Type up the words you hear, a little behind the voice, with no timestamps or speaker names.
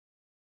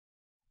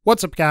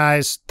What's up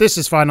guys, this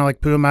is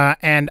VinylicPuma,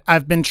 and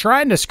I've been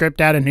trying to script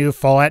out a new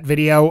Fallout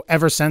video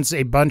ever since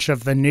a bunch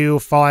of the new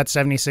Fallout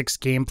 76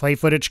 gameplay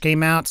footage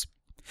came out.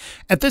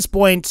 At this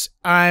point,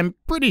 I'm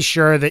pretty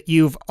sure that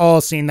you've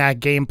all seen that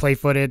gameplay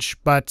footage,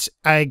 but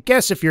I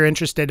guess if you're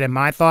interested in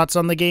my thoughts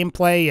on the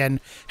gameplay and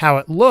how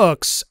it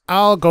looks,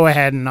 I'll go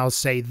ahead and I'll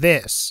say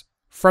this.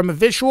 From a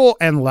visual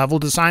and level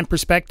design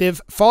perspective,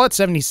 Fallout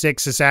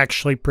 76 is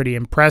actually pretty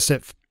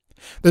impressive.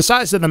 The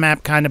size of the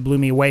map kind of blew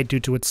me away due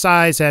to its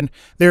size, and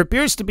there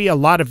appears to be a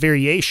lot of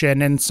variation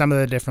in some of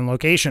the different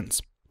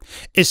locations.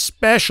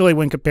 Especially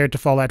when compared to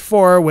Fallout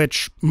 4,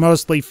 which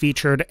mostly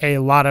featured a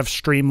lot of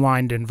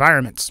streamlined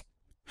environments.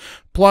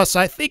 Plus,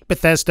 I think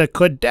Bethesda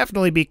could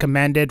definitely be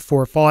commended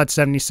for Fallout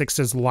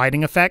 76's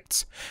lighting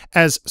effects,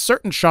 as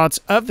certain shots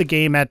of the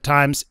game at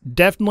times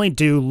definitely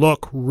do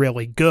look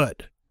really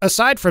good.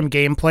 Aside from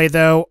gameplay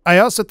though, I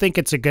also think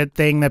it's a good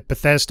thing that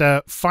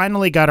Bethesda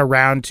finally got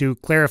around to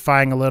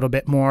clarifying a little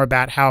bit more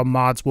about how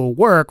mods will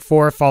work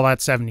for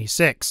Fallout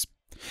 76.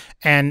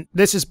 And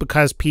this is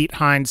because Pete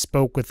Hines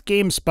spoke with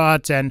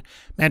GameSpot and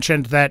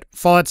mentioned that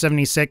Fallout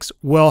 76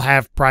 will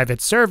have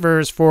private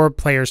servers for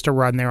players to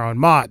run their own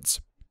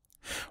mods.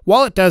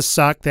 While it does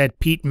suck that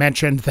Pete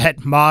mentioned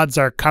that mods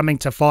are coming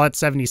to Fallout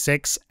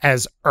 76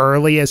 as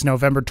early as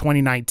November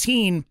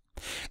 2019,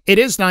 it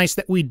is nice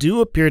that we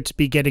do appear to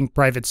be getting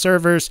private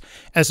servers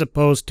as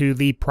opposed to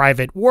the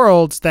private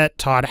worlds that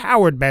Todd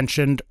Howard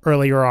mentioned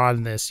earlier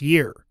on this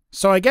year.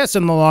 So I guess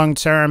in the long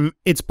term,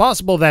 it's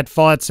possible that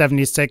Fallout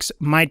 76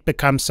 might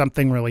become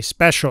something really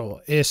special,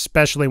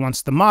 especially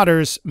once the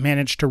modders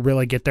manage to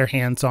really get their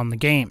hands on the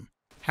game.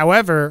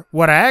 However,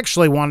 what I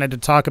actually wanted to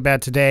talk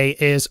about today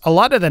is a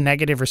lot of the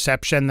negative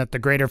reception that the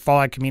greater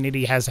Fallout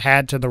community has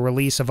had to the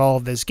release of all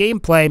of this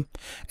gameplay,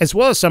 as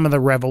well as some of the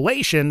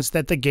revelations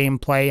that the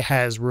gameplay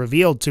has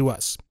revealed to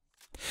us.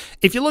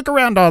 If you look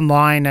around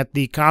online at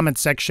the comment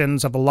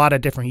sections of a lot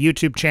of different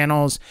YouTube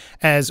channels,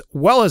 as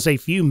well as a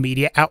few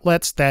media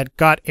outlets that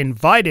got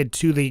invited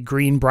to the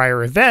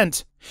Greenbrier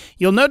event,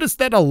 you'll notice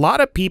that a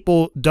lot of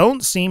people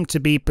don't seem to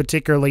be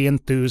particularly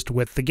enthused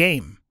with the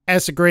game.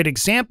 As a great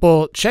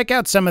example, check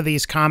out some of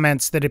these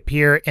comments that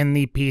appear in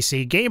the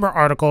PC Gamer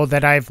article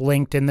that I've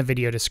linked in the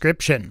video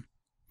description.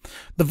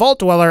 The Vault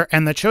Dweller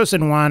and the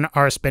Chosen One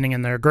are spinning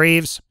in their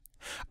graves.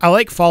 I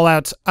like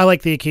Fallout, I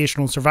like the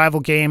occasional survival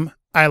game,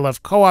 I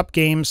love co-op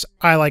games,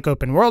 I like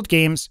open world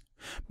games,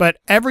 but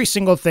every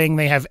single thing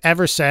they have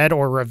ever said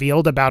or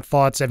revealed about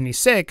Fallout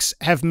 76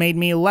 have made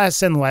me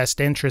less and less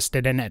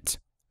interested in it.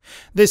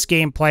 This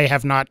gameplay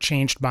have not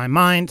changed my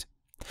mind.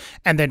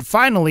 And then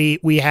finally,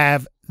 we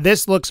have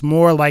this looks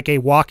more like a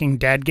Walking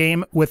Dead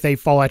game with a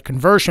Fallout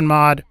conversion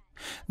mod.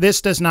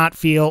 This does not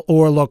feel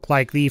or look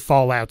like the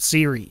Fallout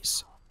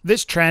series.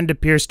 This trend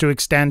appears to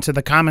extend to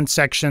the comment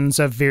sections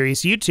of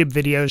various YouTube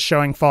videos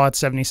showing Fallout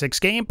 76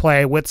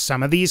 gameplay with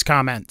some of these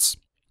comments.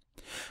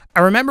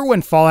 I remember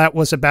when Fallout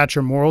was about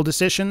your moral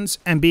decisions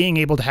and being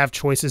able to have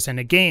choices in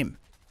a game,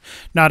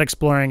 not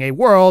exploring a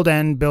world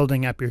and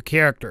building up your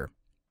character.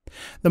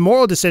 The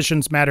moral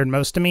decisions mattered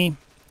most to me.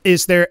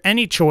 Is there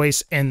any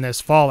choice in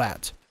this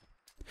Fallout?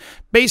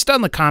 Based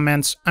on the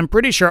comments, I'm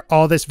pretty sure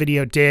all this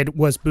video did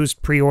was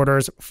boost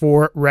pre-orders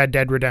for Red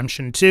Dead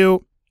Redemption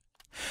 2.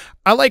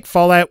 I like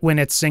Fallout when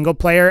it's single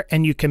player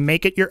and you can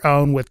make it your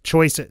own with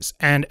choices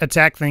and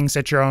attack things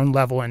at your own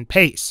level and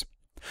pace.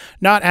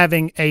 Not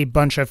having a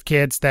bunch of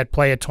kids that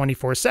play it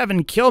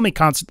 24/7 kill me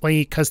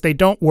constantly because they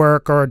don't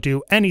work or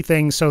do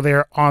anything, so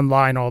they're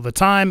online all the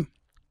time.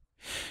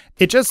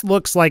 It just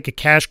looks like a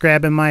cash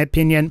grab in my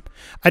opinion.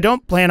 I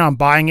don't plan on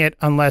buying it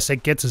unless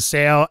it gets a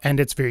sale and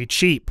it's very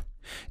cheap.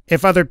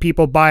 If other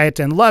people buy it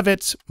and love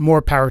it,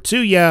 more power to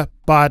ya,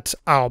 but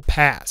I'll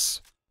pass.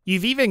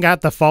 You've even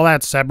got the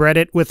Fallout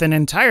subreddit with an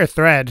entire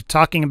thread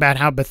talking about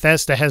how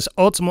Bethesda has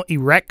ultimately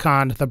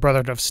retconned the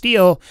Brotherhood of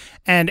Steel,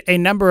 and a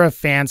number of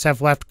fans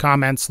have left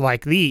comments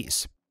like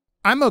these.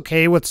 I'm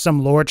okay with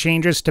some lore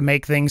changes to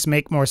make things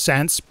make more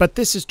sense, but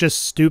this is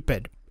just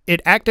stupid.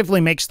 It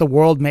actively makes the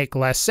world make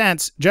less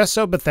sense just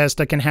so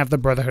Bethesda can have the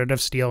Brotherhood of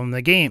Steel in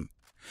the game.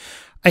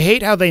 I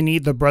hate how they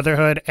need the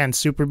Brotherhood and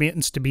super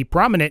mutants to be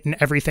prominent in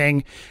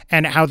everything,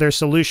 and how their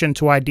solution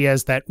to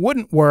ideas that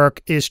wouldn't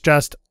work is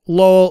just,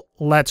 lol,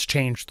 let's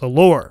change the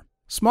lore.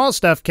 Small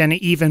stuff can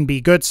even be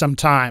good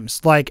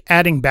sometimes, like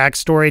adding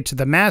backstory to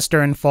the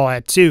Master in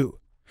Fallout 2.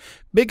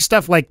 Big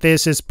stuff like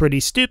this is pretty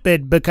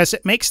stupid because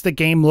it makes the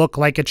game look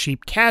like a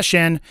cheap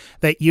cash-in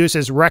that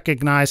uses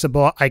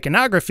recognizable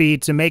iconography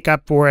to make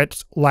up for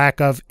its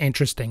lack of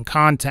interesting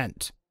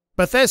content.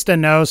 Bethesda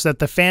knows that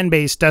the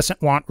fanbase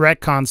doesn't want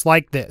retcons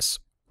like this.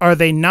 Are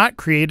they not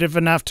creative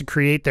enough to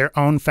create their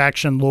own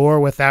faction lore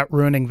without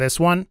ruining this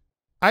one?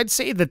 I'd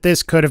say that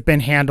this could have been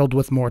handled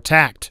with more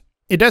tact.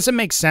 It doesn't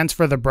make sense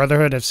for the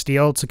Brotherhood of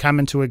Steel to come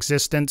into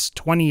existence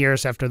 20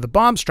 years after the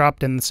bombs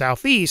dropped in the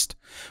Southeast,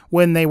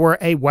 when they were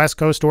a West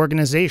Coast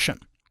organization.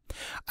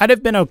 I'd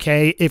have been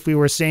okay if we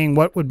were seeing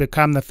what would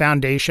become the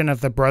foundation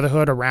of the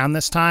Brotherhood around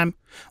this time,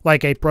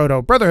 like a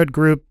proto-Brotherhood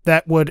group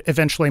that would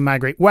eventually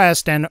migrate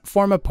west and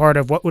form a part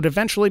of what would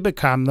eventually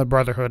become the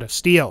Brotherhood of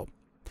Steel.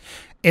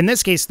 In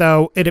this case,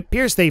 though, it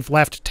appears they've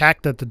left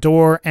tact at the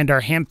door and are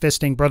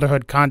ham-fisting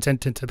Brotherhood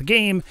content into the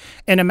game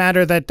in a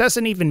manner that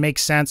doesn't even make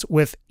sense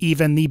with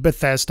even the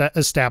Bethesda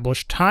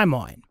established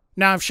timeline.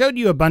 Now, I've showed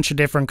you a bunch of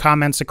different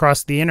comments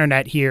across the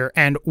internet here,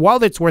 and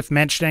while it's worth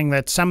mentioning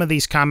that some of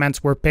these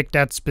comments were picked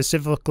out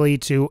specifically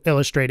to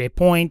illustrate a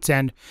point,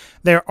 and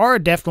there are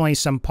definitely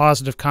some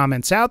positive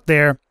comments out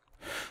there,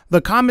 the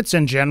comments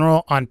in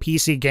general on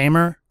PC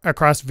Gamer,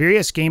 across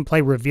various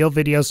gameplay reveal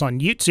videos on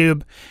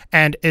YouTube,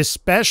 and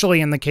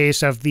especially in the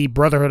case of the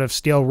Brotherhood of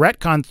Steel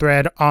retcon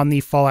thread on the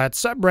Fallout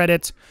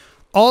subreddit,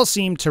 all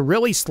seem to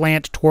really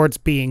slant towards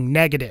being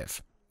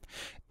negative.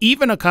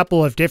 Even a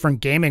couple of different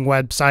gaming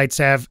websites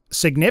have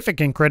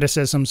significant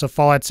criticisms of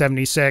Fallout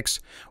 76,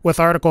 with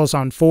articles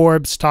on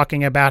Forbes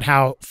talking about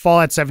how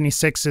Fallout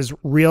 76's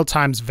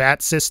real-time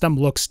Vats system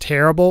looks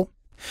terrible.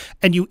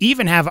 And you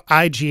even have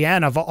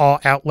IGN of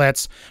all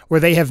outlets where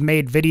they have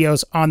made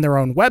videos on their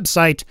own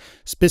website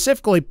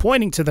specifically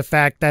pointing to the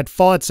fact that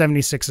Fallout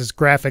 76's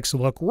graphics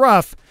look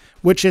rough,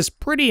 which is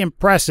pretty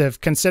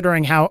impressive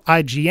considering how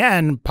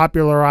IGN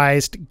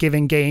popularized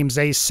giving games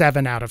a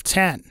 7 out of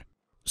 10.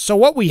 So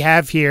what we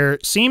have here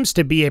seems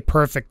to be a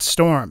perfect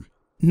storm.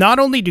 Not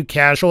only do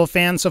casual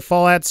fans of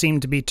Fallout seem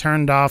to be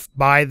turned off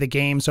by the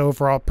game's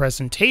overall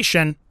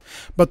presentation,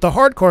 but the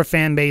hardcore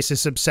fanbase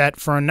is upset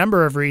for a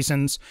number of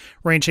reasons,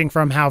 ranging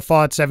from how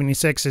Fallout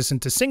 76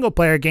 isn't a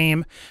single-player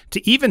game,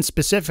 to even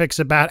specifics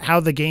about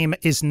how the game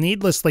is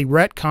needlessly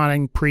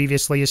retconning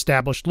previously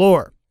established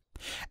lore.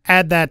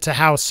 Add that to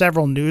how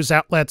several news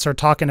outlets are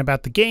talking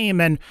about the game,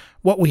 and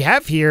what we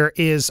have here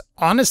is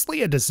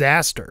honestly a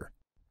disaster.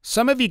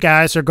 Some of you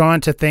guys are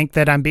going to think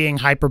that I'm being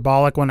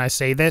hyperbolic when I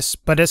say this,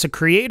 but as a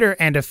creator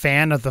and a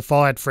fan of the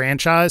Fallout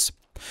franchise,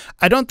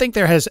 I don't think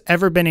there has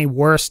ever been a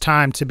worse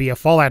time to be a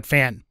Fallout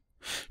fan.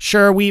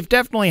 Sure, we've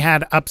definitely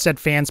had upset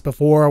fans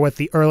before with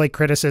the early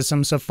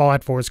criticisms of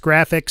Fallout 4's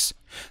graphics,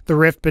 the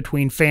rift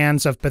between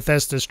fans of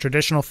Bethesda's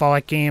traditional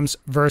Fallout games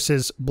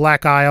versus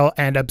Black Isle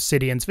and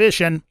Obsidian's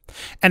vision,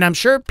 and I'm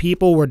sure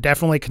people were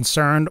definitely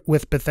concerned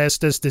with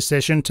Bethesda's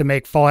decision to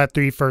make Fallout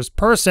 3 first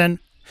person,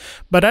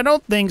 but I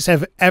don't think things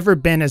have ever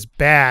been as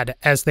bad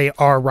as they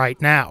are right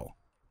now.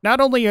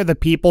 Not only are the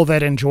people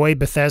that enjoy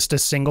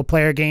Bethesda's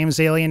single-player games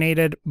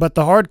alienated, but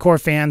the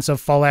hardcore fans of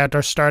Fallout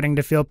are starting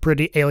to feel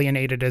pretty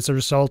alienated as a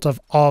result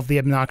of all of the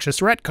obnoxious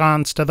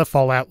retcons to the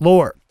Fallout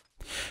lore.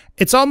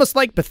 It's almost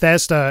like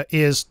Bethesda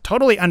is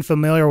totally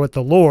unfamiliar with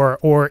the lore,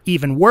 or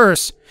even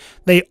worse,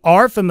 they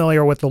are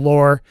familiar with the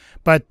lore,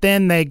 but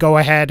then they go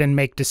ahead and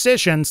make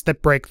decisions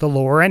that break the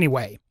lore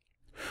anyway.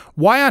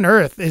 Why on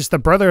earth is the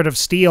Brotherhood of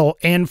Steel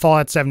in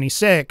Fallout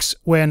 76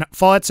 when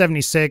Fallout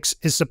 76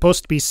 is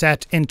supposed to be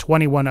set in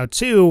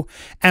 2102,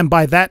 and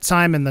by that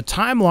time in the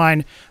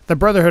timeline, the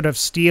Brotherhood of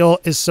Steel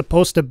is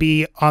supposed to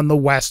be on the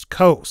West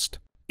Coast?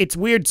 It's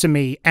weird to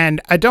me, and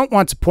I don't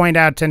want to point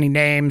out any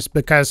names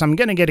because I'm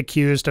going to get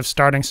accused of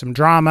starting some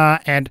drama,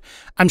 and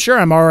I'm sure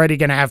I'm already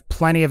going to have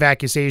plenty of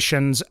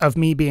accusations of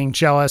me being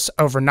jealous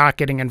over not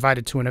getting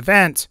invited to an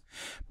event,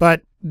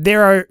 but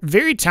there are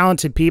very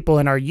talented people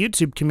in our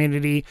YouTube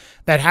community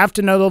that have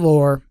to know the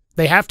lore,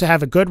 they have to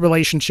have a good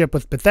relationship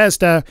with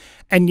Bethesda,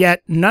 and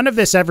yet none of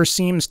this ever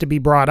seems to be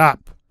brought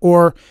up.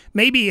 Or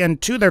maybe, and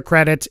to their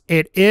credit,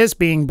 it is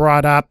being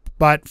brought up,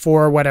 but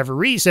for whatever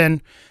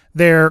reason,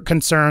 their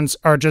concerns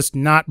are just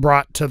not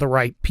brought to the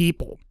right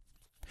people.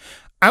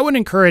 I would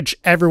encourage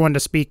everyone to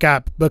speak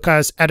up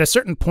because at a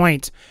certain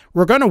point,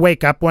 we're going to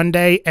wake up one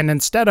day and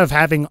instead of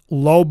having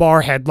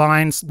low-bar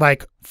headlines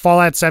like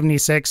Fallout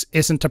 76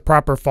 isn't a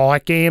proper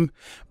Fallout game,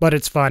 but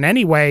it's fun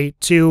anyway,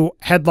 to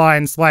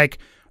headlines like,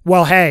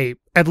 well, hey,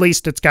 at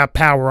least it's got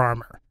power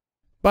armor.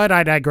 But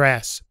I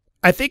digress.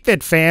 I think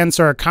that fans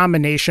are a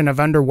combination of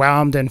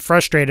underwhelmed and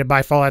frustrated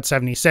by Fallout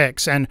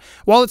 76, and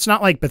while it's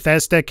not like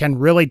Bethesda can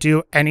really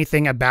do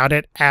anything about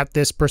it at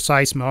this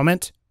precise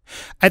moment,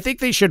 I think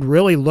they should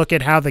really look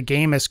at how the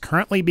game is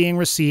currently being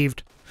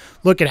received,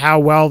 look at how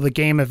well the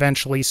game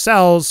eventually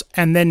sells,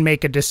 and then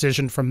make a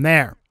decision from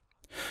there.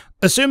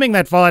 Assuming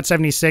that Fallout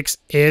 76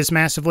 is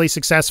massively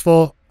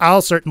successful,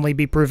 I'll certainly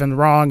be proven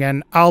wrong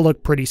and I'll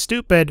look pretty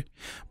stupid,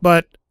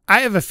 but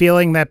I have a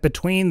feeling that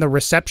between the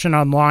reception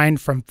online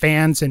from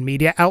fans and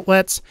media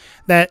outlets,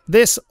 that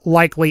this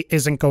likely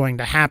isn't going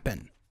to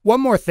happen.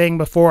 One more thing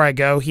before I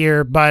go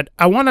here, but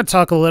I want to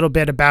talk a little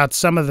bit about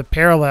some of the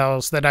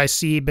parallels that I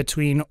see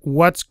between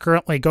what's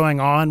currently going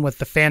on with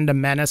the fandom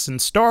menace in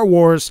Star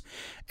Wars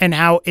and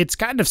how it's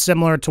kind of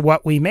similar to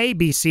what we may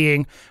be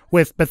seeing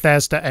with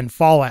Bethesda and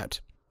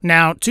Fallout.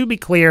 Now, to be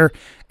clear,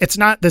 it's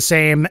not the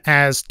same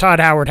as Todd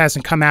Howard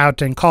hasn't come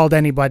out and called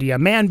anybody a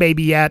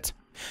man-baby yet,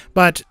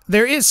 but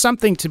there is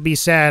something to be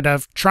said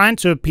of trying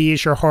to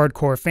appease your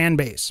hardcore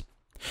fanbase.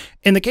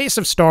 In the case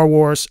of Star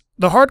Wars,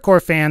 the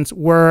hardcore fans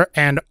were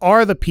and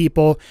are the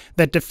people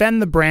that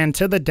defend the brand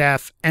to the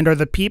death and are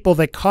the people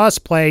that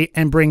cosplay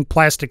and bring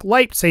plastic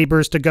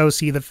lightsabers to go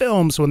see the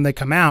films when they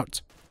come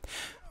out.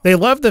 They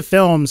love the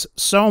films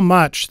so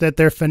much that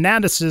their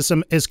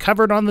fanaticism is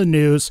covered on the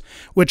news,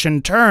 which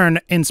in turn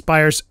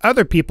inspires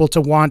other people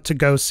to want to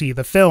go see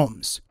the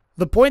films.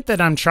 The point that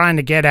I'm trying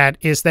to get at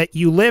is that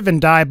you live and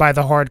die by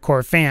the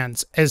hardcore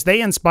fans, as they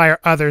inspire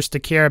others to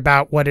care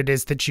about what it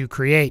is that you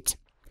create.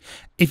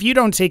 If you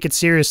don't take it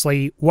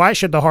seriously, why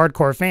should the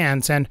hardcore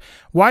fans, and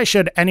why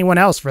should anyone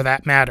else for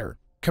that matter?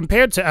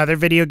 Compared to other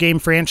video game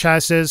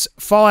franchises,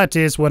 Fallout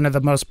is one of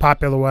the most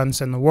popular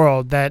ones in the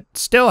world that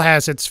still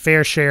has its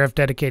fair share of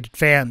dedicated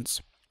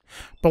fans.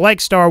 But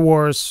like Star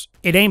Wars,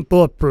 it ain't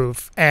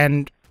bulletproof,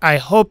 and I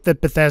hope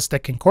that Bethesda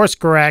can course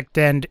correct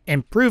and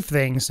improve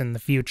things in the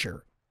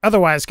future.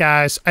 Otherwise,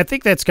 guys, I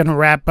think that's going to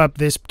wrap up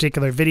this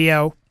particular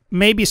video.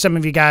 Maybe some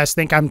of you guys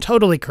think I'm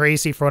totally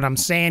crazy for what I'm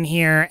saying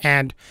here,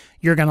 and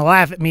you're going to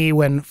laugh at me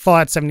when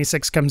Fallout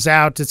 76 comes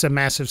out, it's a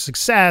massive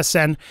success,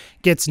 and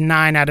gets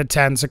 9 out of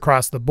 10s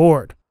across the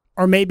board.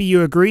 Or maybe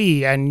you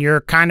agree, and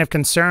you're kind of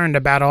concerned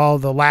about all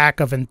the lack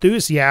of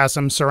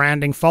enthusiasm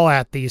surrounding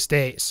Fallout these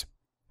days.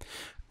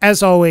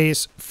 As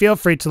always, feel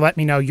free to let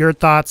me know your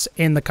thoughts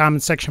in the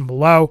comment section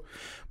below.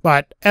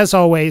 But as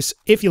always,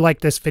 if you like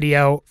this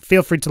video,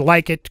 feel free to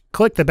like it,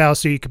 click the bell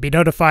so you can be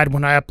notified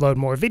when I upload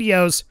more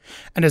videos.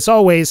 And as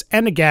always,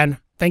 and again,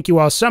 thank you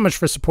all so much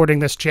for supporting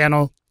this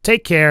channel.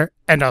 Take care,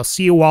 and I'll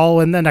see you all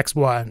in the next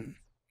one.